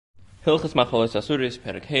Hillchas Machalos Asuris,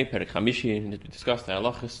 Perek Hey, Perek Hamishi, and we discussed the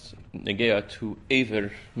halachas negea to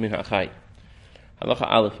Ever min hachai. Halacha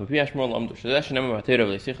Aleph, V'yash Mor Lamdu, Shazeh Shenem Matera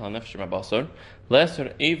V'Lesichal HaNefesh Mabasar,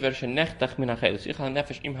 Lesser Ever Shenechtach min hachai, Lesichal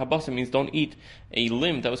HaNefesh Im Habasar means don't eat a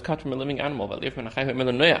limb that was cut from a living animal, V'Leif min hachai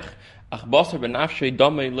V'Miller Noach, Ach Basar B'Nafshei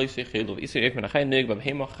Damei Leisichelu, V'Isir Eif min hachai Neg,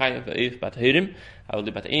 V'Mhema Chai V'Eif Bat Hirim,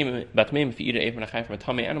 Bat Meim, if you eat an Eif min hachai from a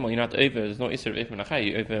tummy animal, you're not Eif, there's no Isir Eif min hachai,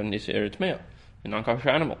 you're Eif an Isir Tmea, a non-kosher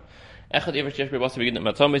animal. Echad Ever Shesh B'Basar begin at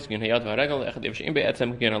Matzomis, begin Hayad V'Regel, Echad Ever She'im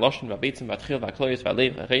Be'etzem, begin Aloshin, V'Beitzem, V'Tchil, V'Kloyes,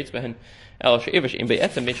 V'Alev, V'Reitz Behen, El She'ever She'im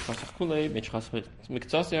Be'etzem, Mitchchas Kulei, Mitchchas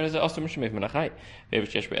Miktzos, Yer is Osam Shemev Menachai, Ever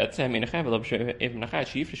Shesh Be'etzem, Menachai, V'Lav She'ev Menachai,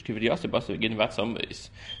 She'ifrish Kivri Yosef Basar begin V'Atzomis.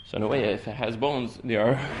 So in a way, if it has bones,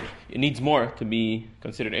 it needs more to be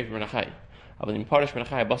considered Ever Menachai. Aber in Parish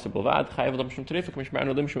Menachai, Basar B'Vad, Chai V'Lam Shem Terefik, Mishmar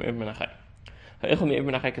Nolim Shem Ever Menachai. So there's no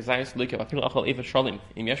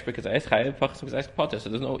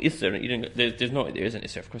isser eating. There is an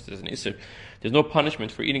isser. Of course, there's an isser. There's no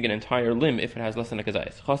punishment for eating an entire limb if it has less than a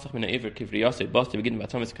kazayis.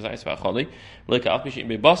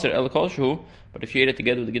 But if you eat it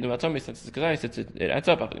together with the giddim atzamis, since it's kazayis, it adds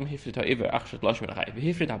up.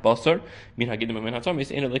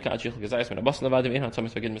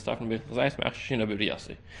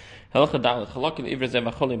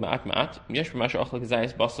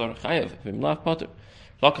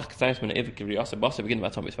 Lokach kazayis when Ever Kivriyasa Basar begin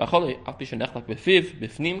Vatzomis. V'acholi after shenechlak befiv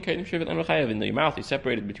bifnim keidim shivat and chayav. In the mouth, he's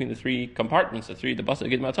separated between the three compartments. The Basar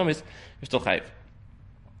begin Vatzomis. You're still chayav.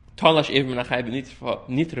 Talash Ever Menachai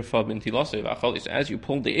b'nitrefa b'ntilasa v'acholi. So as you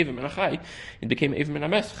pulled the Ever Menachai, it became Ever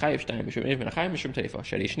Menames. Chayav shtayim mishum Ever Menachai mishum teifa.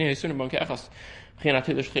 Shari shnei yisunim banke echas. V'chein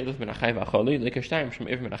atilish chelev Menachai v'acholi. Leika shtayim mishum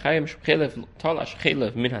Ever Menachai mishum chelev talash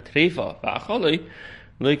chelev min hatrefa v'acholi.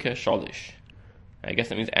 Leika shalish. I guess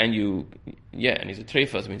that means and he's a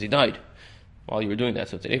trefa, so it means he died while you were doing that.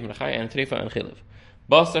 So it's an Ever Menachai and trefa and chelev.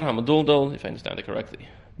 Basar hamaduldal, if I understand it correctly.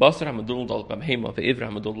 Basar hamaduldal b'mhema ve'ivra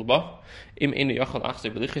hamaduldal ba. Im inu yachal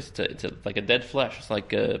achse b'lichis. It's like a dead flesh. It's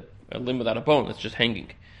like a limb without a bone. It's just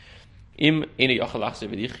hanging. Im inu yachal achse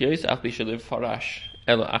b'lichis. Ach b'shelev farash.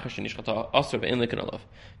 Ela achash nishchata asr ve'in liken alav.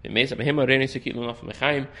 V'meisa b'hema reini sekilu naf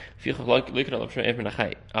mechaim. V'yichach liken alav shem Ever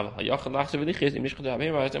Menachai. Aval hayachal achse b'lichis. Im nishchata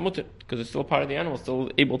b'hema is a mutter. Because it's still part of the animal, still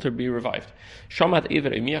able to be revived. Shamat Ever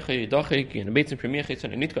emiyache yidachik. In a beitzim premiyache. So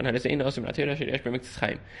nitkan had a sein asr m'atera shir yesh b'miktzis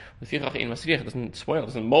chaim. V'yichach in masriach. It doesn't spoil, it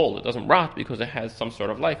doesn't mold, it doesn't rot because it has some sort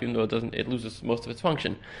of life, even though it loses most of its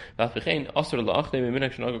function. V'afrechein asr la'achdei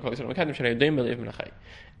minak sh'naga kol yisrael mekadim shrei yodem Ever Menachai.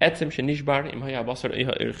 Etzem shenishbar im haya basar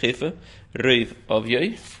eha erchefe reiv av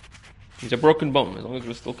yei. It's a broken bone. As long as it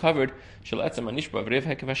was still covered, shel etzem anishbar reiv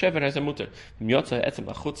hekev hashever has a mutter. V'myotza etzem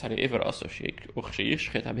lachutz hari ever asr uch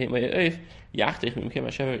sheyichchet habhem ha'eif yachtich mimkem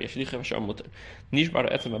hashever yeshliche v'shar mutter. Nishbar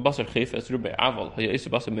etzem basar chefe es rubei aval haya isu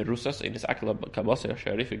basar merusas in this akela kabasar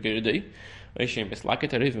sharif geridei. Oishem es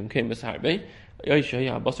laket hariv mimkem es harbei. Oish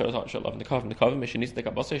haya basar shalav nekav mishenis the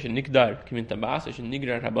kabasar shenikdar kimin tabas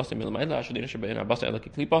shenigrar habasar milmayla ashdin shebein habasar elaki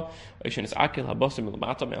klipa. Oishem es akel habasar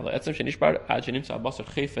milmata me'al etzem shenishbar ad shenimsa habasar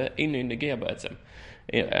chefe inu negea ba'etzem.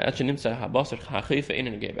 Ad shenimsa habasar chefe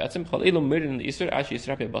inu negea ba'etzem. Chal elu mirin isur ad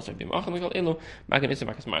sheyisrape basar b'machan chal elu magen isur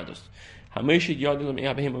makas mardus. Hamishid yadilum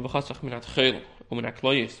ea behem uvachasach minat chayl uminat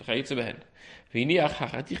kloyis chayitze behen. V'iniach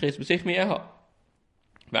hachatiches b'seich me'eha.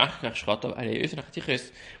 Which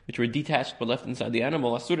were detached but left inside the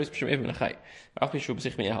animal, Asuris b'shem Ever Menachai. Afishu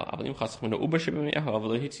b'sich me'eha. Avalim chasach min uber shebe me'eha.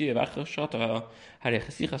 Avalo hitzi v'achach shata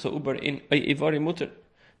harechasich asa uber in ivari mutter.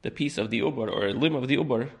 The piece of the uber or a limb of the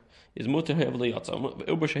uber is mutter heavily yatsa.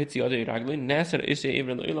 Uber shahitzi yadei ragli. Nasser ishe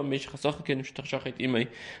Ever Le'ilam mish chasach ken shtachshachet imay.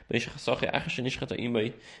 Mish chasach achash nishchata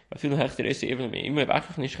imay. Vafilu hechter ishe Ever imay.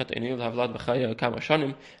 V'achach nishchata inil havlad b'chaya kama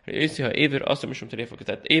shanim. Ishe ha'ever asa mishum terefa. Because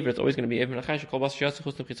that Ever is always going to be Ever Menachai. Shekol bas shiatsa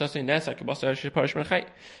chus l'chitzase. Nasser kebasa sheparish Menachai.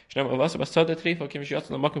 Shnam avasa basada terefa. Kim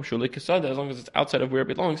shiatsa l'makam shulei kesada. As long as it's outside of where it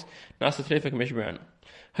belongs. Nasser terefa kemish b'rana.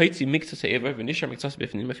 Haitzi miktzas Ever v'nishar miktzas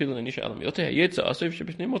b'fnim. Vafilu l'nishar alam yote. Hayetza asif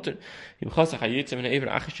sheb'fnim mutter. Im chasach hayetza min Ever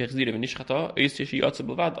achash shechzire v'nishchata.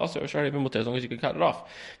 As long as you can cut it off.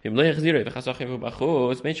 The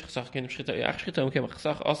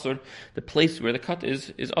place where the cut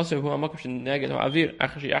is also so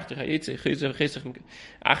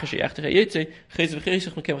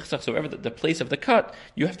wherever the place of the cut,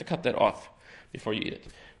 you have to cut that off before you eat it.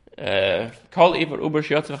 Call Ever uber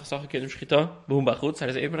shiatz v'chasach kenim shchita v'hum b'chutz har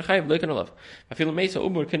Ever Menachai v'leiken olav v'afilu meisa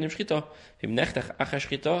uber kenim shchita v'im nechtach achas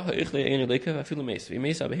shchita ha'ich le'einu leike v'afilu meisa v'im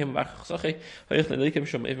meisa v'hem v'achach ha'ich le'leikem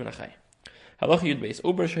shom Ever Menachai. Halacha yud beis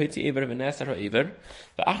uber shahitzi Ever v'nesar ha'ever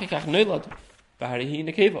v'achikach neulad v'harihi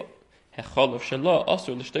nekeva The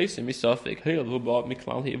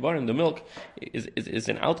milk is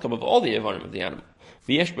an outcome of all the Ivarim of the animal.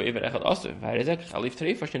 Because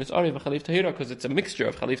it's a mixture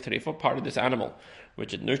of Chalif Tarifa, part of this animal,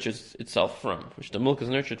 which it nurtures itself from, which the milk is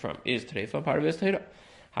nurtured from, is Tarifa, part of it is Tahira.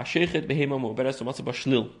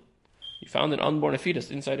 You found an unborn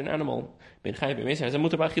fetus inside an animal. You found a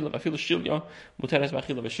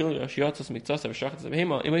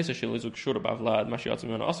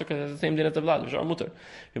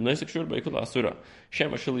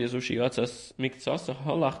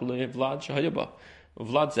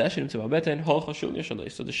Vlad zeshin to Babeten, Hol Chashulya Shalei.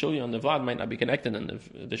 So the Shulya and the Vlad might not be connected, and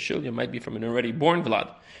the Shulya might be from an already born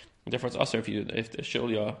Vlad. Therefore, it's also if the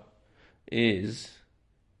Shulya is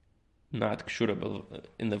not Kshura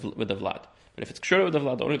with the Vlad. But if it's Kshura with the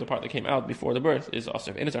Vlad, only the part that came out before the birth is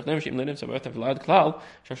also. You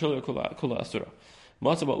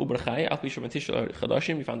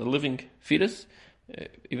found a living fetus,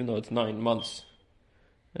 even though it's 9 months.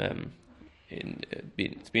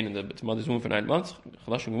 It's been in its mother's womb for 9 months. If it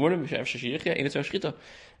was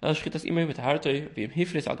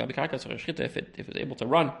able to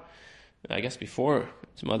run, I guess before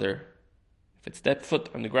its mother, if it stepped foot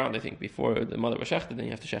on the ground, I think before the mother was shechted, then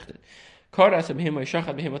you have to shecht it. So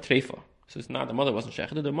it's not the mother wasn't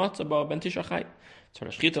shechted. The matzah ba ben tisha chai. So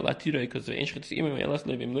the shchita la tira because the ancient is imay elas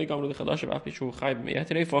levim legamru the chadash of apishu chai b'miyat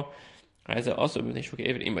treifa. As also when they shook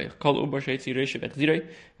even imay call uber sheitzi reish v'chzirei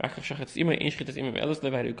achach shachet imay ancient is imay elas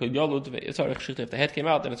levaru kol yalud ve'isar shchita. If the head came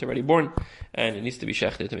out, then it's already born and it needs to be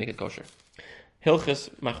shechted to make it kosher. Hilchos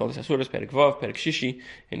Máchלות Asoros Perek Vav Perek Shishi.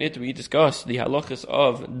 In it we discuss the halachas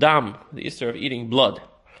of dam, the issur of eating blood,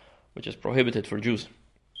 which is prohibited for Jews.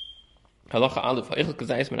 Halacha Aleph Ha'echel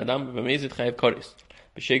Kazayis Men Adam B'Mezid Chayev Koris.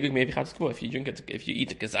 B'Shegig Maybe Chatzis Kvo. If you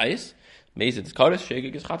eat a Kazayis, Mezid is Koris,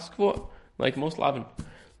 Shegig is Chatzis Kvo, like most Lavin.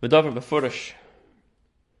 Medavar Mefurish,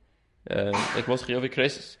 like most Chayovi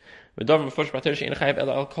Kresis. Medavar Mefurish Baterish Ein Chayev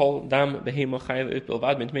Ela Alcohol Dam Behema Chayev Ut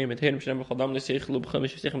Bilvad Mit Mei Mit Herim Shem B'Chol Dam L'Seich Lu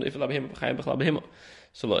B'Chemish V'Seichem L'Ifel L'Behema B'Chayev B'Chol L'Behema.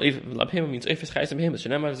 So L'Behema means Ifes Chayes Behema.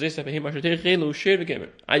 Shenema Zesa Behema Shetei Chelu Shir V'Gemer.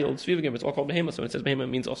 Ayol Tzvi V'Gemer. It's all called Behema. So when it says Behema, it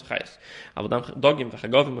means also Chayes. Aval Dam Dogim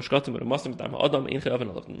V'Chagavim V'Shkatim V'Ramasim Dam Ha'adam Ein Chayav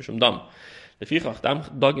V'Nalav Mishum Dam. The Fichach Dam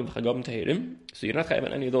Dogim V'Chagavim Tehirim. So you're not Chayav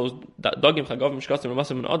on any of those Dogim V'Chagavim V'Shkatim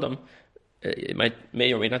V'Ramasim and Adam. It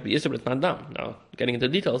may or may not be Yisr, but it's not dam. Now, getting into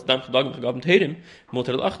details, dam chadagim chagavim tehirim,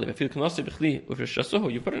 muter l'achli, if you knasi b'chli, with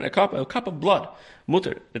shasoho, you put in a cup of blood,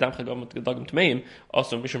 muter, the dam chagavim chadagim tmeim,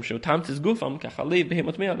 also mishum shu tamtis gufam, kachalev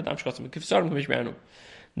behemot mea, the dam shkasim kifsarim kamish be'anu.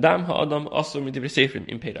 Dam ha'adam also midivri seifrim,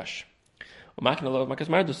 in peirash. U'makin alav makas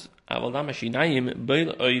mardus, aval dam hashinayim,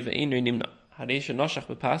 beil oy ve'einu nimna. Hareish noshach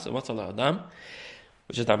bepas, what's alav adam,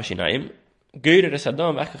 which is dam hashinayim. Once it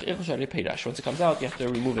comes out, you have to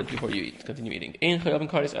remove it before you continue eating. The real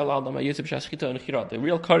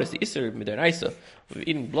karis, the iser midaraisa of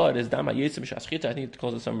eating blood is dam hayitzim b'shashchita. I think it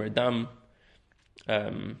calls it somewhere dam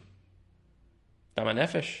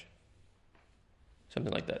nefesh,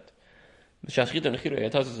 something like that.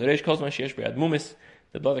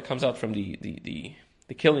 The blood that comes out from the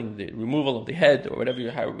killing, the removal of the head, or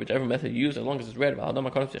whichever method you use, as long as it's red, and the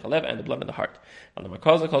blood in the heart. As well as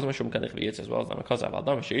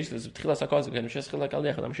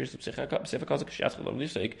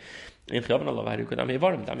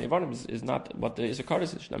is not what the Isakar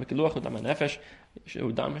is. The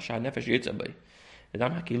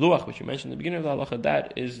dam hakiluach, which you mentioned at the beginning of the halacha,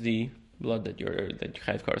 that is the blood that you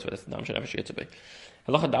chayav kares, but that's the dam shenefesh yitzabay.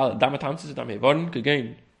 Halacha dam atamtzis, dam hevarim,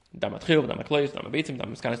 again. Dam atchil, dam aklois, dam abetzim,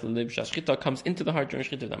 dam miskanis l'lev shashchita comes into the heart during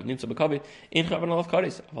shchita. Dam nimtza b'kavi in chayav alav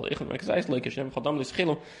kares. Aval ichon merkazayis loy kishem chadam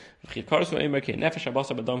l'schilu v'chid kares v'emer ki nefesh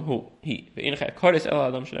abasa b'dam hu he ve'in chayav kares el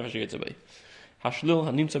adam shenefesh yitzabay. Hashlil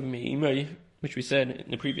hanimtza b'meimeri, which we said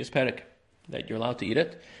in the previous parak that you're allowed to eat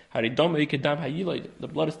it. Haridam kedam hayiloid, the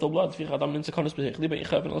blood is still blood. V'chid adam nimtza kanes b'chid liba in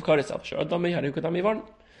chayav alav kares al shadam harid kedam evarn.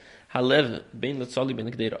 Halev bein l'tzali bein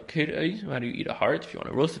l'gdeira. How do you eat a heart? If you want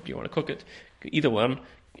to roast it, if you want to cook it, either one.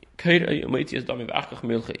 The imbishal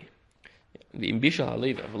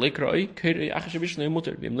halev v'leikroi k'rei achash bishlo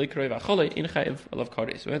muter v'imleikroi v'acholei in chayev alav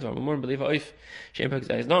kares. Right? We're more believe oif she'em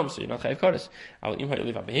pekzayis dam, so you're not chayev kares. Aval im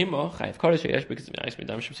ha'lev ha'behema chayev kares she'yesh because it's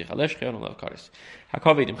midam shemsich halev she'cheon alav kares.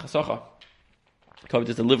 Hakavid im chasacha. Kavid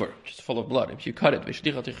is the liver, which is full of blood. If you cut it,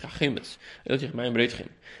 v'shlichat chachimitz eltich mayim reitchim.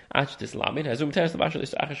 Ach this lamin hazum teres l'bashal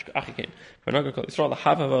is achash achikin. For not going to Israel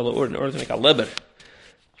lahava v'alor in order to make a liver.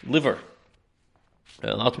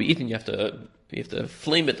 Allowed to be eaten, you have to You have to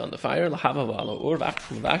flame it on the fire. Lahava v'alo or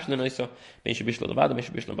v'achtim v'ashlen oisa. Meisha bishlo levada,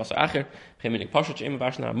 meisha bishlo basar acher. Chemin ik pashat she'im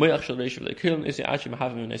v'ashlen ha'moyach shel reisha v'lekilim isi achi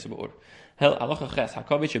mahavim v'neisa b'or. Hel alacha ches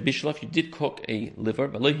hakavich bishlo. If you did cook a liver,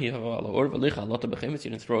 v'lohi v'alo or v'licha alota b'chemetz,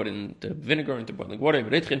 you didn't throw it into vinegar, into boiling water,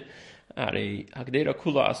 v'reitchin, are hagdera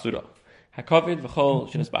kula asura. Hakavid v'chol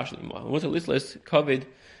shenes bashlim mo. What's a listless kavid?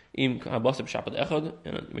 And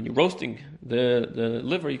when you're roasting the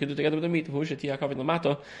liver, you can do it together with the meat, so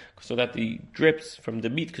that the drips from the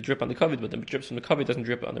meat could drip on the kavid, but the drips from the kavid doesn't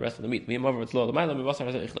drip on the rest of the meat. I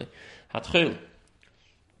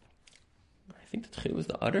think the tchil is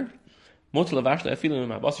the udder. Sorry,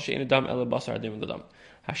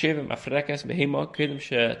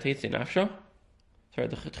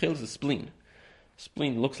 the tchil is the spleen.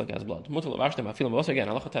 Spleen looks like it has blood. Mutal avashlim afilim basar again.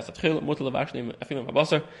 Halacha test atchil. Mutal avashlim afilim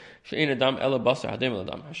basar. She'in adam ela basar hadem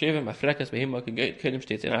adam. Hashevim afrekas behima kedim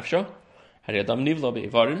shteitz in afsho. Hari adam nivlo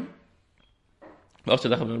beivarim. Basar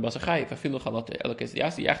dachem ben basar chayiv. Afilu chalot ela kes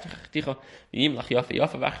yasi yachtich chticha v'yim lach yafa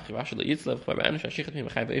yafa v'achich v'ashal yitzlev v'ba'an shashichet mim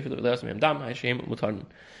chayiv eifel v'leas mim dam hashem mutarin.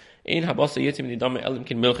 Ein habasar yitzim in the dam elim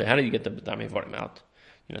kin milche. How do you get the dam evarim out?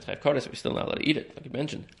 You know, chayiv kodesh, we're still not allowed to eat it, like you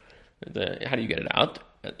mentioned. How do you get it out?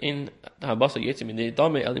 In habasa yitzim in the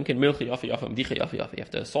dame elim ken milchi yafa yafa mdicha yafa yafa. You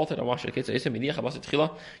have to salt it and wash it. It's yitzim midicha habasa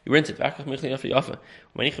tchila. You rinse it. V'achach milchi yafa yafa.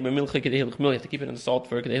 When you milchi kedei mil, you have to keep it in the salt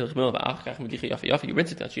for kedei mil. V'achach midicha yafa yafa. You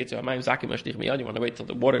rinse it. That's yitzim amayim zakim mashdich miyad. You want to wait till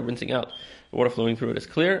the water rinsing out, the water flowing through it is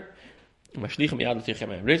clear. Mashdich miyad l'ticha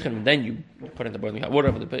amayim reitchen, and then you put in the boiling hot water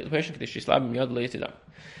over the patient kedei shislab miyad leitidam.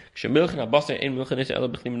 If you want to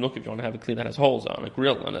have a clean that has holes on a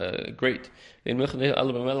grill, on a grate, you want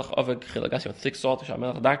thick salt, you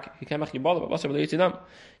can't make your bother, but you want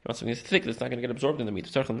something thick that's not going to get absorbed in the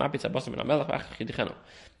meat. If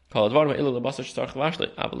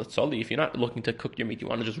you're not looking to cook your meat, you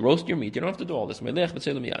want to just roast your meat, you don't have to do all this. When you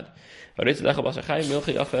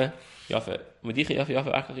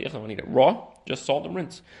need it raw, just salt and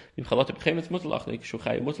rinse. Doesn't,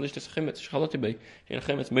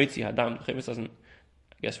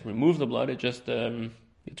 I guess, remove the blood, it just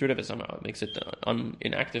gets rid of it somehow. It makes it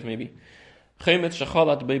inactive maybe.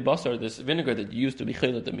 This vinegar that you used to be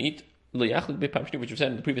chayla the meat, which we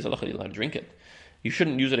said in the previous halacha, you're allowed to drink it. You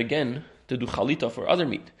shouldn't use it again to do chalita for other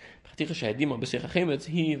meat. I guess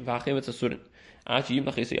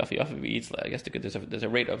there's a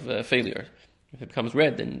rate of failure. If it becomes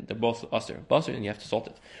red, then they're both basar, and you have to salt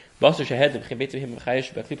it. Basar shehed b'chivetzim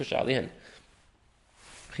b'klipa shalihen.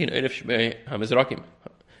 You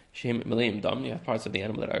have parts of the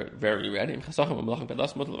animal that are very red. You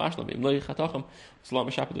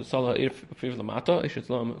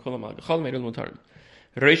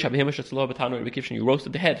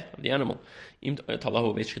roasted the head of the animal.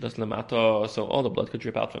 So all the blood could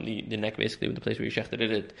drip out from the neck, basically, with the place where you shechted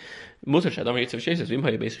it. You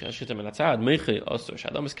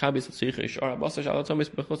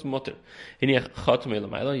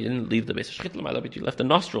didn't leave the base, but you left the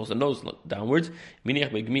nostrils, the nose downwards. But you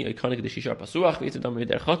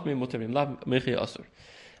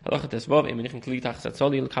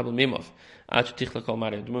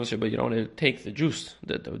don't want to take the juice,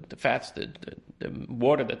 the fats, the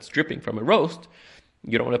water that's dripping from a roast.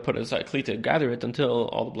 You don't want to put it aside to gather it until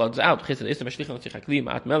all the blood's out.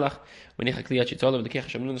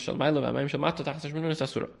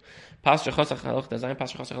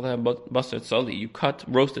 You cut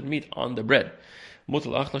roasted meat on the bread. So it's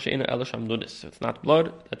not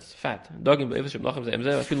blood, that's fat. That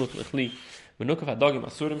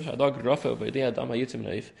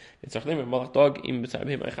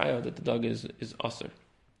the dog is aser.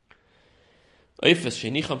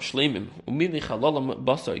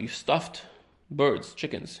 You stuffed birds,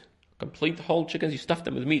 chickens, complete whole chickens, you stuffed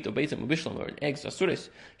them with meat, or eggs, asuris.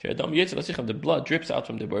 The blood drips out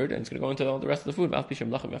from the bird and it's going to go into all the rest of the food.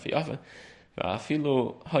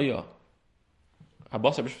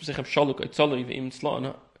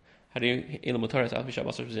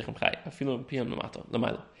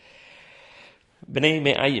 Bnei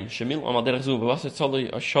me'ayim shemil amal derech zu v'vasser tzoloi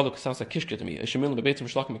shaluk sounds like kishke to me. Shemil bebeitzim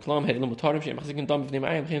shlakim meklam had ilim mutarim she'em chazikim dam b'nei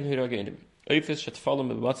me'ayim chen hira geinim. Oifes shetfalem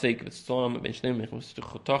bebatzek v'tzlam ben shneim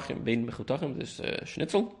mechutachim ben mechutachim. This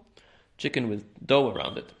schnitzel, chicken with dough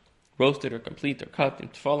around it, roasted or complete or cut in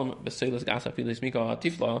tfalem b'seilas gasa filis mika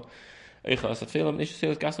hatifla. Eichas atfilam nish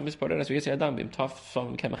seilas gasa mispareres v'yetzi adam b'im taf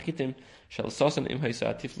tfalem kemachitim shel sosen im haisa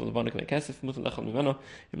atifla levanik mekesef mutal lechal mimeno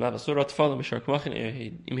im lav asura tfalem mishar kmachin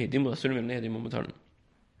im heidimu asurim im nehedimu mutarim.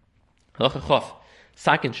 Halacha chof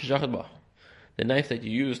sakin sheshachet ba, the knife that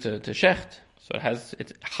you use to shecht, so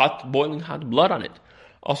it's boiling hot blood on it.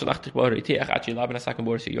 Also, actually, laban a second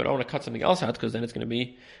board, so you don't want to cut something else out because then it's going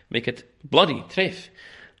to make it bloody, treif,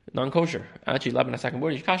 non-kosher. Actually, laban a second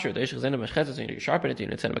board, you kasher. The ishach zena meshchetzes, and you sharpen it,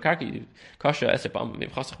 and it's in a makarki. You kasher esepam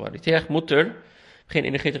mimchasach bariteach mutter. Geen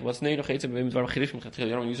energetic was nee nog eten we met warm gerief met you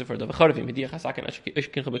don't use it for the garden met die gasaken als je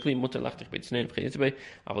kan gebeklim moet lachtig bij snel vergeet bij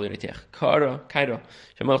aber die tegen kara kaira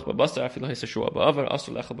je mag bij basta afilo is show aber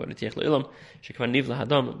asol lach bij tegen ilam je kan niet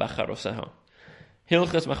lahadam bakharosaha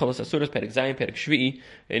hilchas maaכלות asoros per exam per shvi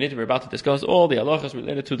and we're about to discuss all the halachas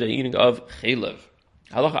related to the eating of chelev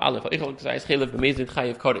halacha alef ik wil zeggen chelev bemezit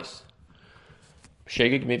chayev koris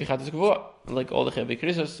Shegig maybe gaat het gewoon like all the heavy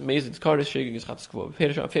crisis mezit koris shegig is gaat het gewoon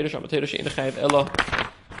ferish in de chayev ella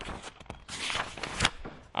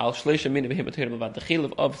Al shleisha min behemoth here about the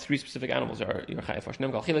chelev of three specific animals are your chayev for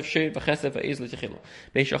nem gal chelev shir v'chesef v'ezel chelev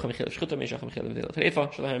beishach chelev shchuta beishach chelev del trefa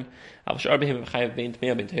shalhem al shar behemoth chayev beint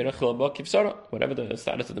mea beint here chelev ba kivsara whatever the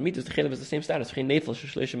status of the meat is the chelev is the same status geen nefel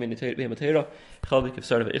shleisha min behemoth here chelev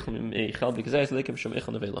kivsara ve'ichl chelev gzeis lekem shom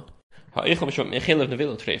echel nevela ha echel shom chelev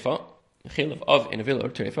nevela trefa chelev of in a villa or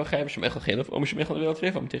trefa chayev shom echel chelev shom echel nevela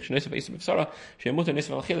trefa mit shneis ve'ezel kivsara shemuter nes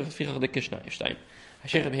vel chelev fichach de kishna stein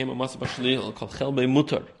Hashech behem mas bashlil kol chel be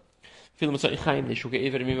mutter. Film so chaim they should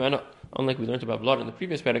even remember unlike we learned about blood in the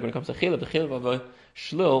previous paragraph when it comes to chelev the chelev of a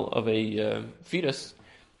shlil of a fetus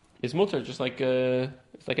is mutter just like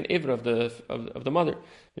it's like an aver of the mother.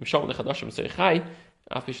 Im shom le chadashim say chai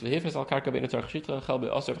afish lehefes al karka bein tar chshitra chel be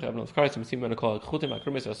aser chayav of Christ we see when call chutim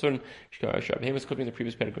akrumis asurn shkar behem could be in the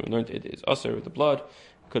previous paragraph we learned it is aser with the blood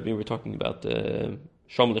could be we're talking about the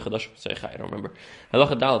Shom lechadash v'tzeicha, I don't remember.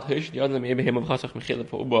 Halacha dalat hish the other me'ebehem of chasach mechilef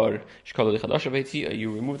ubar shkala lechadash v'etzi.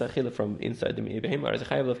 You remove that chilef from inside the me'ebehem. Or as a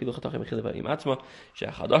chayav lafilu chatach mechilef ha'im atzma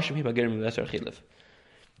she'achadash him hagerim v'leser chilef.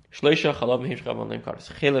 Shleisha chalav mehem shchav on them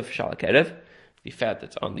kares. Chilef shal kerev, the fat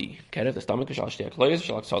that's on the kerev, the stomach, shal shtei akloyes,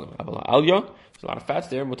 shal aksalim. Aval alya, there's a lot of fats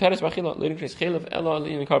there. Muteres v'achila, leading to chilef, ela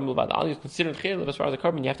leading carbon b'vad. Alya is considered chilef as far as the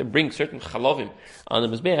carbon. You have to bring certain chalavim on the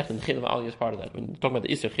mizbeach, and the chilef alya is part of that. When you're talking about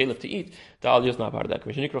the iser chilef to eat, the alya is not part of that.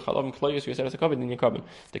 When you chalavim kloyes, you said carbon in your carbon.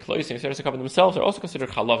 The kloyes and you carbon themselves are also considered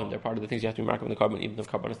chalavim. They're part of the things you have to be marked on the carbon, even if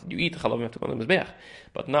carbon that you eat, the chalavim have to go on the mizbeach,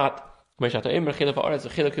 but not. The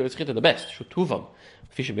best. Shutuvam.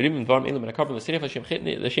 Fish berim varm elim and carbon l'sirif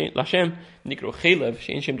Lashem nikro chelev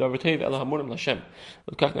shein shem davar tov ela hamurim Lashem.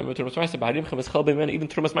 L'kach nem trumas meiser b'harim chametz chel b'men even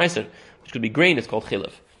trumas meiser, which could be grain. It's called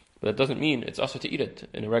chelev, but that doesn't mean it's also to eat it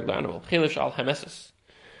in a regular animal. Chelev shal hameses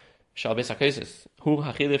shal besakeses hu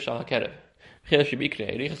hachelev shal hakerev. Chelev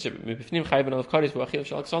shebikre erichas shebifnim chayven al karis hu hachelev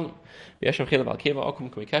shal aksalim. V'yeshem chelev al keva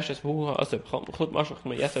akum k'mekeshes hu ha'aseb chut mashach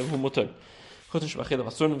k'meyesev hu muter. Chut shbachelev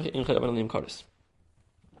asun in chelev anim karis.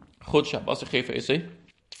 Chut shabas chefe isay.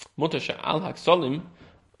 Mutter she'al haksalim,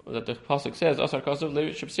 that the pasuk says, asar kasav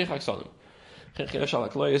le'shepsich haksalim. Chelev shal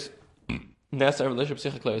hakloyes, neser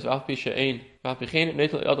le'shepsich hakloyes, v'alpi she'ein, v'alpi chen,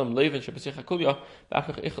 netel adam leven shepsich hakulya,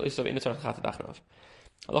 v'achach ichel isav in etzar tchat adachnav.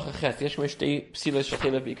 Halacha chet, yesh me shtei psiles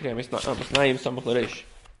shechelev b'ikreim, misnayim samach l'reish.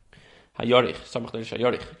 Hayarich, samach l'reish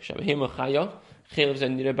hayarich. Shabehim chaya, chelev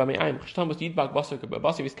zen nire b'me'ayim. Chashtam was yidbak basar,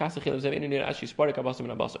 basar vis kasa chelev zen nire actually sparik basar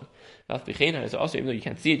min basar. V'alpi chen, is also, even though you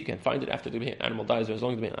can't see it, you can find it after the animal dies, or as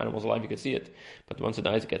long as the animal's alive, you can see it. But once it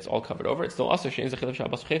dies, it gets all covered over. It's still also shein zechelev shal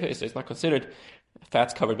basar chefe, so it's not considered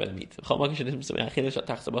fats covered by the meat. Chelev shal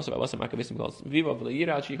tachsa basar, basar makavisim calls viva v'le'yira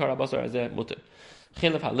al shikar basar as a mutter.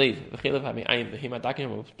 Chelev halev, v'chelev ha'me'ayim, v'him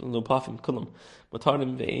ha'dakim, v'lupafim kulam,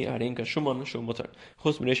 matarim v'harin kashumon shu mutter.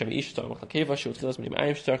 Chus m'reish ha'mi'ish tzar machal keva, shu tchilas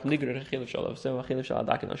m'me'ayim, shtarch ligre chelev shal avsem, v'chelev shal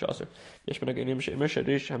ha'dakim al shasar. Yesh b'naganim she'emesh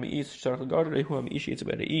ha'rish ha'mi'ish, shtarch l'gar rehu ha'mi'ish yitz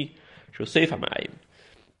b're'i, shu seif ha'me'ayim.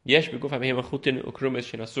 Yesh b'guf ha'mehem ha'chutin u'krumes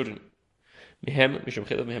she'nasurin. Mehem mishum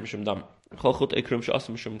chelev, mehem mishum dam. Chol chut ekrum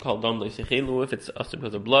she'asim mishum kal dam le'sechelu, if it's asim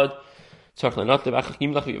because of blood. You have to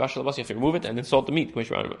remove it and then salt the meat. If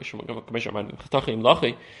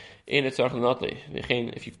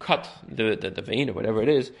you cut the vein or whatever it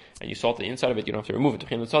is and you salt the inside of it, you don't have to remove it. The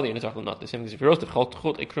same thing if you roast it,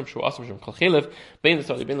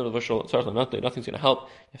 nothing's going to help.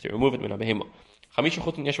 You have to remove it. חמישה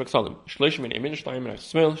חוטים יש בקסלים, שלושה מן ימין, שניים מן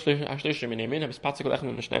השמאל, השלישה מן ימין, המספצק הולך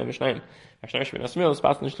מן השניים ושניים, השניים מן השמאל,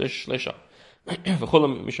 המספצק לשלישה.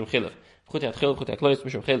 וכולם משום חילף. חוטי התחיל, חוטי הקלויס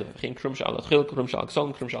משום חילף. וכן קרום שעל התחיל, קרום שעל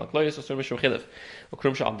הקסלים, קרום שעל הקלויס, אסור משום חילף.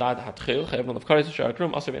 וקרום שעל דעת התחיל, חייב לנו לבקריס, ושער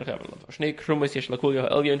קרום, אסור בין חייב לנו. שני קרומס יש לקוליה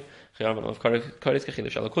העליון, חייב לנו לבקריס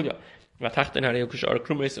כחילף של הקוליה. והתחתן הרי הוא כשאר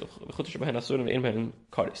קרומס, וחוטי שבהן אסור ואין בהן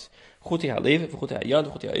קריס. חוטי הלב, וחוטי היד,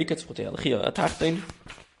 וחוטי העיקץ, וחוטי הלחיה. התחתן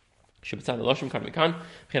שבצד הלושם כאן מכאן,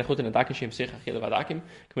 וכן החוטין הדקים שימסיך אכילה והדקים,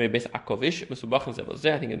 כמו בייס עקוביש, מסובכים זה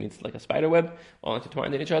וזה, I think it means like a spider web, all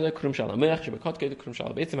intertwined in each other, קרום שעל המח, שבקות כדי קרום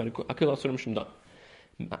שעל בעצם, הכל אסורים שום דן.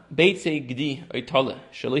 ביצי גדי איתלה,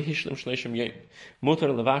 שלא השלם 30 יום.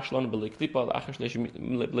 מותר לבש לנו בלי קליפה, לאחר 30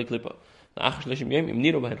 בלי קליפה. לאחר 30 יום, אם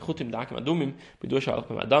נראו בהן חוטים דקים אדומים, בדוע שהלך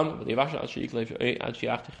בהם אדם, ולבש עד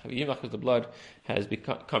שיחת חביים, because the blood has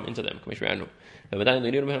come into them, כמו שראינו. ובעדיין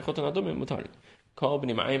נראו בהן חוטים אדומים, מותר. כל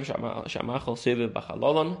בני מים שהמאכל סבב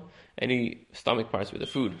בחלולן, any stomach parts where the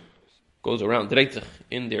food goes around, dreizich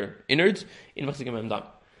in their innards, in מחזיקים מהם דם.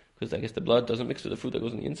 Because I guess the blood doesn't mix with the food that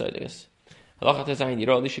goes on the inside, I guess. הלכת הזין,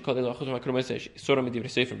 יראה לי שכל אלה אחוז מהקרומס סורה מדברי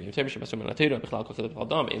ספר, ויותר שבסור מן התורה, בכלל כל חלק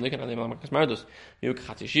דם, אין לכן עליהם למלכס מרדוס, ויהיו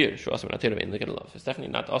כחצי שיר, שהוא עשה מן התורה, ואין לכן עליו. It's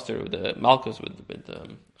definitely not usher with the malchus, with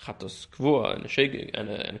chatos kvua, and a sheg, and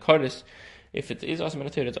a kardis. If it is usher מן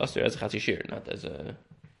התורה, it's usher as a chatzi shir, not as a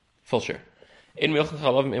full shir. In milch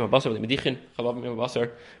chalavim im basar, with the medichin chalavim im basar.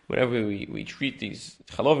 Whenever we treat these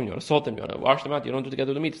chalavim, you want to salt them, you want to wash them out, you don't do it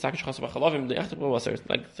together with the meat. Sakish chasam chalavim the yachtach basar.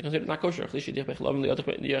 Like it's considered not kosher. Chlishi dich bechalavim the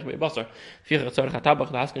yachtach basar. Fiach tzarich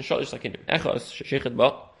hatabach lahaskin shalish lakinim. Echas shechet ba.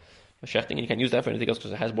 Shechting, you can't use that for anything else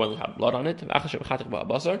because it has boiling hot blood on it. V'achas shebachatich ba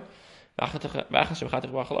basar. V'achas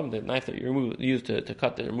shebachatich ba chalavim. The knife that you use to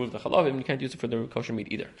cut and remove the chalavim, you can't use it for the kosher meat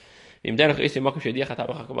either. If you're going to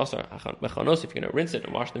rinse it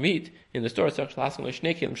and wash the meat in the store, we're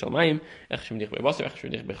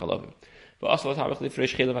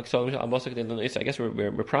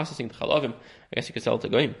processing the chalavim. I guess you could sell it to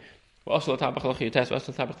goyim.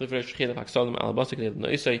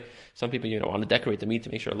 Some people want to decorate the meat to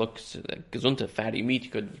make sure it looks like gesunte, fatty meat. You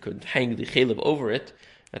could hang the chalev over it.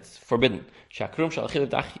 That's forbidden. It's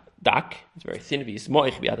very thin.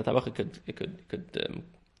 It could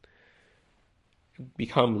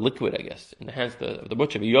become liquid, I guess, in the hands of the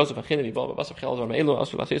butcher. You shouldn't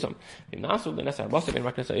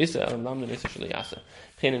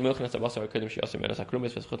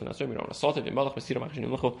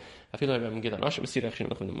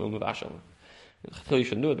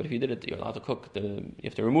do it, but if you did it, you're allowed to cook. You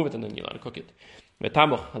have to remove it and then you're allowed to cook it.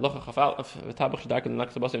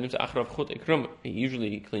 He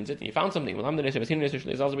usually cleans it. And you found something.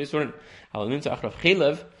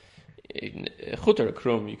 Chutter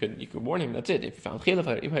krum, you could warn him. That's it. If you found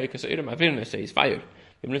chilaf, say he's fired.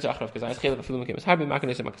 And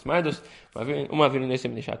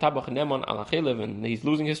he's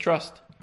losing his trust.